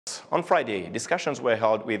On Friday, discussions were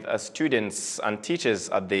held with students and teachers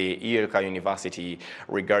at the ULK University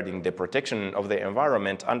regarding the protection of the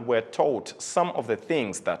environment and were taught some of the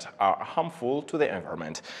things that are harmful to the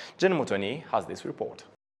environment. Jen Mutoni has this report.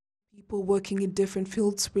 People working in different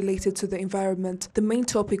fields related to the environment. The main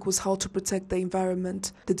topic was how to protect the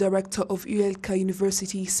environment. The director of ULK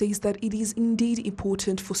University says that it is indeed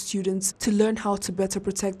important for students to learn how to better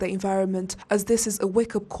protect the environment, as this is a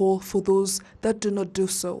wake-up call for those that do not do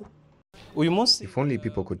so. If only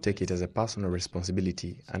people could take it as a personal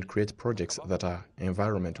responsibility and create projects that are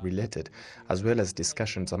environment-related, as well as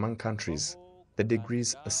discussions among countries, the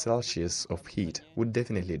degrees Celsius of heat would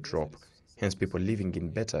definitely drop. Hence people living in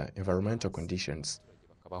better environmental conditions.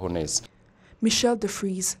 Michelle De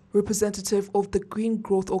Vries, representative of the Green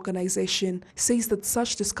Growth Organization, says that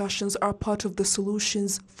such discussions are part of the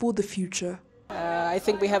solutions for the future. I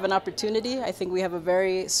think we have an opportunity. I think we have a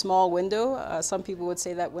very small window. Some people would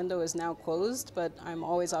say that window is now closed, but I'm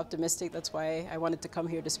always optimistic. That's why I wanted to come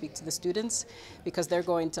here to speak to the students, because they're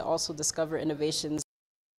going to also discover innovations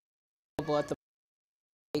at the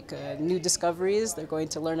new discoveries. They're going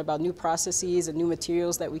to learn about new processes and new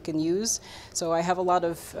materials that we can use. So I have a lot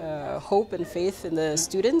of hope and faith in the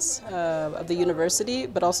students of the university,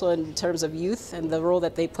 but also in terms of youth and the role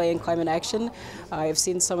that they play in climate action. I've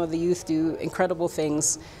seen some of the youth do incredible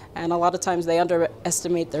things, and a lot of times they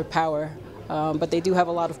underestimate their power. But they do have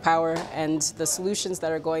a lot of power, and the solutions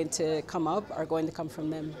that are going to come up are going to come from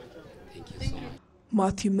them. Thank you so much.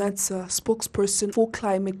 Matthew Mensah, spokesperson for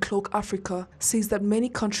Climate Clock Africa, says that many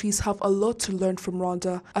countries have a lot to learn from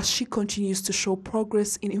Rwanda as she continues to show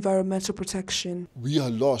progress in environmental protection. We are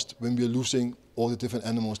lost when we are losing all the different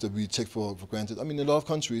animals that we take for granted. I mean, in a lot of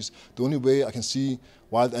countries, the only way I can see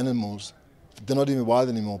wild animals, they're not even wild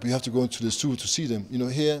anymore. We have to go into the zoo to see them. You know,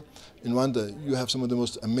 here in Rwanda, you have some of the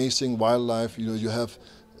most amazing wildlife. You know, you have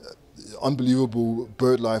unbelievable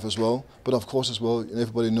bird life as well, but of course as well,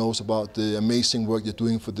 everybody knows about the amazing work you're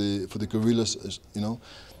doing for the gorillas. You know,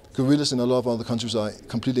 gorillas in a lot of other countries are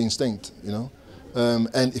completely extinct. You know,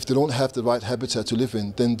 and if they don't have the right habitat to live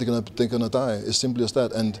in, then they're gonna die. As simple as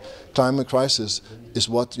that. And climate crisis is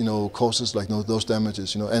what causes those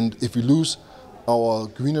damages. You know, and if we lose our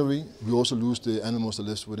greenery, we also lose the animals that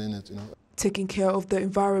live within it. You know. Taking care of the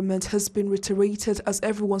environment has been reiterated as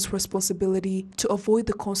everyone's responsibility to avoid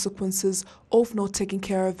the consequences of not taking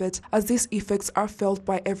care of it, as these effects are felt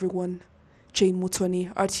by everyone. Jane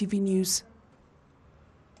Mutoni, RTV News.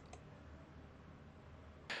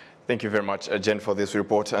 Thank you very much, Jen, for this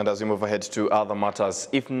report. And as we move ahead to other matters,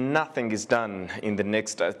 if nothing is done in the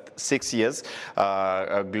next 6 years,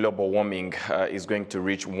 global warming is going to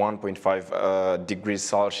reach 1.5 degrees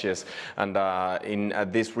Celsius. And in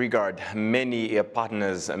this regard, many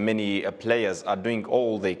partners, many players are doing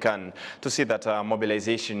all they can to see that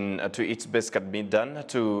mobilization to its best can be done,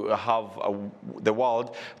 to have the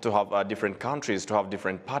world, to have different countries, to have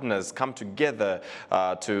different partners come together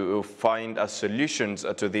to find solutions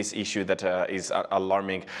to this issue that is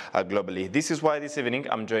alarming globally. This is why this evening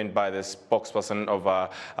I'm joined by the spokesperson of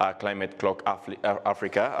Climate Clock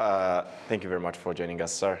Africa. Thank you very much for joining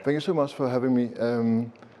us, sir. Thank you so much for having me.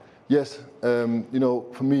 Yes,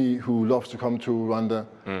 for me, who loves to come to Rwanda,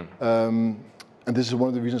 and this is one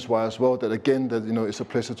of the reasons why as well, that again, that it's a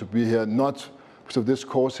pleasure to be here, not because of this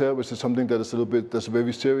course here, which is something that is that's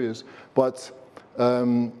very serious, but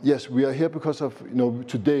yes, we are here because of,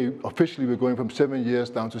 today, officially we're going from 7 years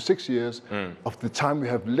down to 6 years of the time we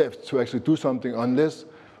have left to actually do something, unless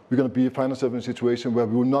we're going to find ourselves in a situation where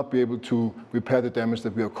we will not be able to repair the damage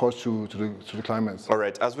that we have caused to the climate. All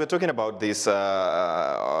right, as we're talking about this,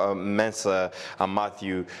 Mensah and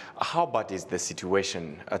Matthew, how bad is the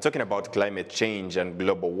situation? Talking about climate change and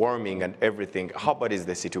global warming and everything, how bad is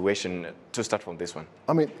the situation, to start from this one?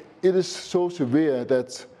 I mean, it is so severe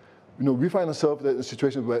that we find ourselves in a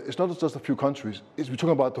situation where it's not just a few countries, we're talking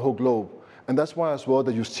about the whole globe. And that's why as well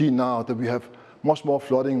that you see now that we have much more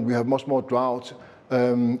flooding, we have much more drought,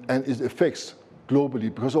 and it affects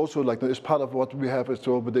globally, because also it's part of what we have as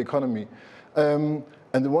well with the economy. And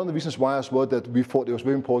one of the reasons why as well that we thought it was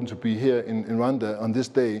very important to be here in Rwanda on this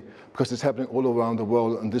day, because it's happening all around the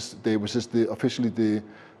world on this day, which is officially the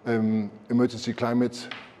Emergency Climate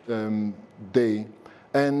Day.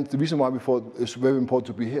 And the reason why we thought it's very important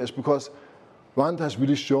to be here is because Rwanda has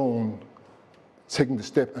really taken the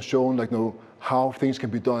step and shown how things can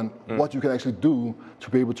be done, what you can actually do to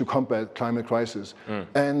be able to combat climate crisis.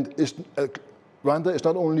 And Rwanda is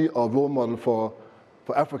not only a role model for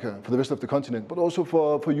Africa, for the rest of the continent, but also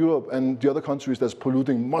for Europe and the other countries that's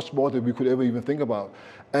polluting much more than we could ever even think about.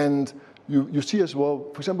 And you see as well,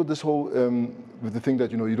 for example, this whole, with the thing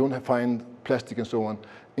that, you don't find plastic and so on.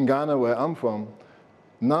 In Ghana, where I'm from,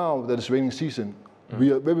 now that it's raining season,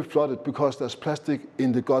 we are very flooded because there's plastic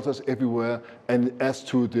in the gutters everywhere, and it adds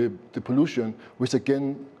to the pollution, which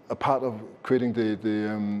again, a part of creating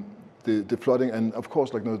the flooding, and of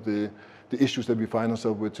course, the issues that we find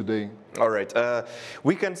ourselves with today. All right.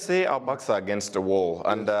 We can say our backs are against the wall,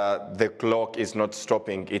 and the clock is not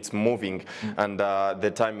stopping, it's moving, and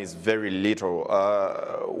the time is very little.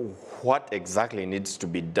 What exactly needs to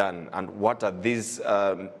be done, and what are these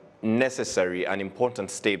necessary and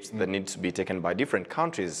important steps that need to be taken by different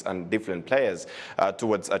countries and different players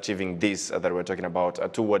towards achieving this that we're talking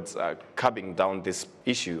about, towards curbing down this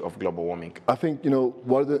issue of global warming? I think,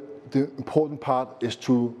 what the important part is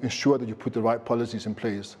to ensure that you put the right policies in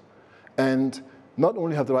place. And not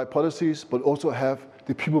only have the right policies, but also have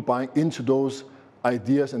the people buying into those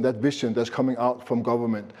ideas and that vision that's coming out from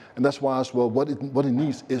government. And that's why as well, what it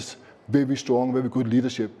needs is very strong, very good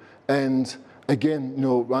leadership. And again,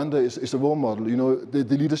 Rwanda is a role model.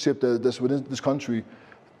 The leadership that's within this country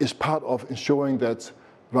is part of ensuring that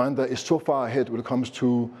Rwanda is so far ahead when it comes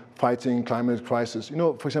to fighting climate crisis.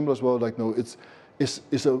 For example, as well,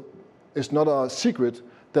 it's not a secret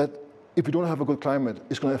that if we don't have a good climate,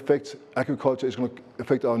 it's going to affect agriculture, it's going to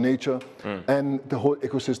affect our nature and the whole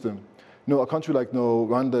ecosystem. A country like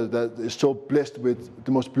Rwanda that is so blessed with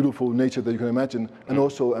the most beautiful nature that you can imagine, and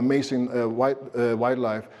also amazing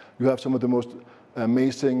wildlife. You have some of the most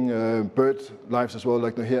amazing bird lives as well,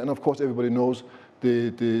 here. And of course, everybody knows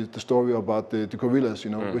the story about the gorillas,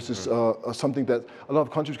 which is something that a lot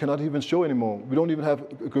of countries cannot even show anymore. We don't even have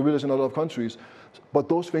gorillas in a lot of countries. But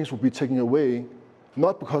those things will be taken away,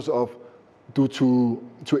 not because of due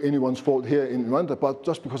to anyone's fault here in Rwanda, but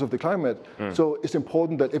just because of the climate. So it's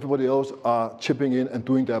important that everybody else are chipping in and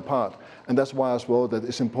doing their part. And that's why as well that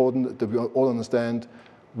it's important that we all understand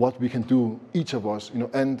what we can do, each of us,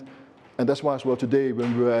 and that's why as well today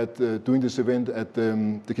when we were at doing this event at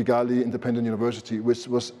the Kigali Independent University, which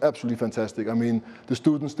was absolutely fantastic. I mean, the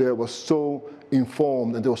students there were so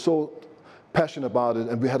informed and they were so passionate about it,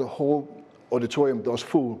 and we had a whole auditorium that was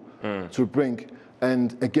full to the brink.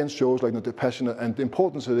 And again shows the passion and the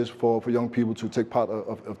importance it is for young people to take part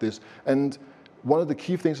of this. And one of the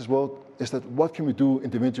key things as well is that what can we do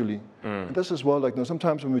individually? And that's as well,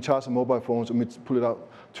 sometimes when we charge the mobile phones and we pull it out,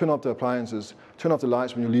 turn off the appliances, turn off the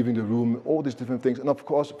lights when you're leaving the room, all these different things. And of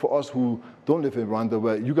course, for us who don't live in Rwanda,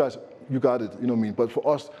 where you guys, you got it, but for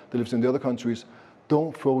us that lives in the other countries,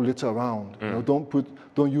 don't throw litter around,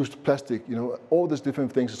 don't use plastic, all these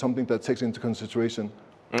different things is something that takes into consideration.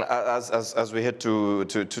 As we head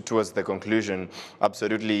towards the conclusion,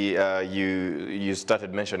 absolutely, you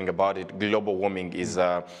started mentioning about it. Global warming is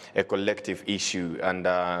a collective issue, and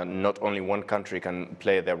not only one country can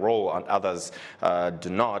play their role and others do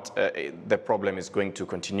not. The problem is going to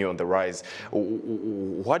continue on the rise.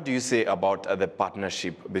 What do you say about the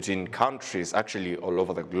partnership between countries actually all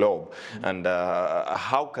over the globe? And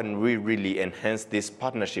how can we really enhance this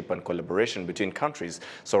partnership and collaboration between countries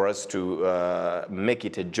so as to make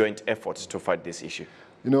it a joint effort to fight this issue?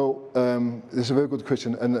 It's a very good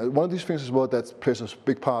question. And one of these things as well that plays a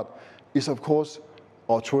big part is, of course,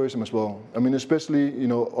 our tourism as well. I mean, especially, a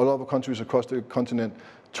lot of countries across the continent,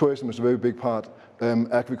 tourism is a very big part,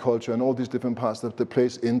 agriculture and all these different parts that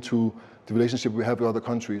plays into the relationship we have with other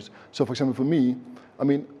countries. So, for example, for me, I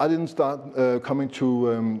mean, I didn't start coming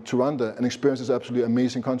to Rwanda and experience this absolutely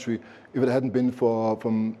amazing country if it hadn't been for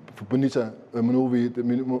Bonita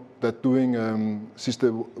Minovi, that doing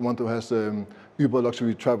Sister Wanto has Uber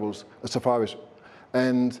luxury travels, safaris,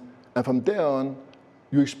 and from there on,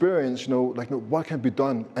 you experience, what can be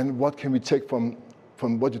done and what can we take from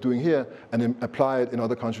what you're doing here and then apply it in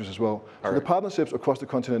other countries as well. So the partnerships across the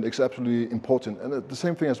continent is absolutely important. And the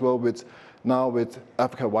same thing as well with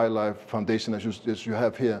Africa Wildlife Foundation as you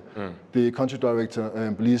have here. The country director,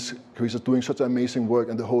 Belize Carissa, is doing such amazing work,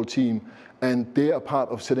 and the whole team. And they are part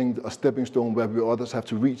of setting a stepping stone where we others have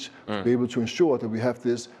to reach to be able to ensure that we have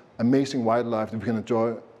this amazing wildlife that we can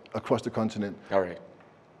enjoy across the continent. All right.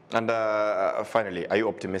 And finally, are you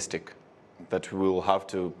optimistic that we will have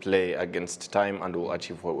to play against time and we'll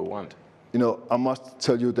achieve what we want? I must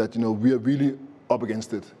tell you that, we are really up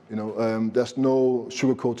against it. There's no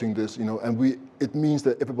sugarcoating this, and it means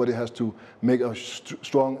that everybody has to make a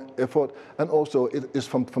strong effort, and also it is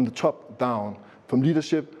from the top down, from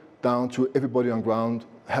leadership down to everybody on ground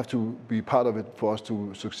have to be part of it for us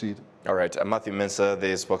to succeed. All right, Matthew Mensah,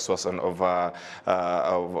 the spokesperson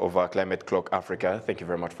of Climate Clock Africa. Thank you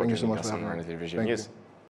very much for joining us on RwandaTV News.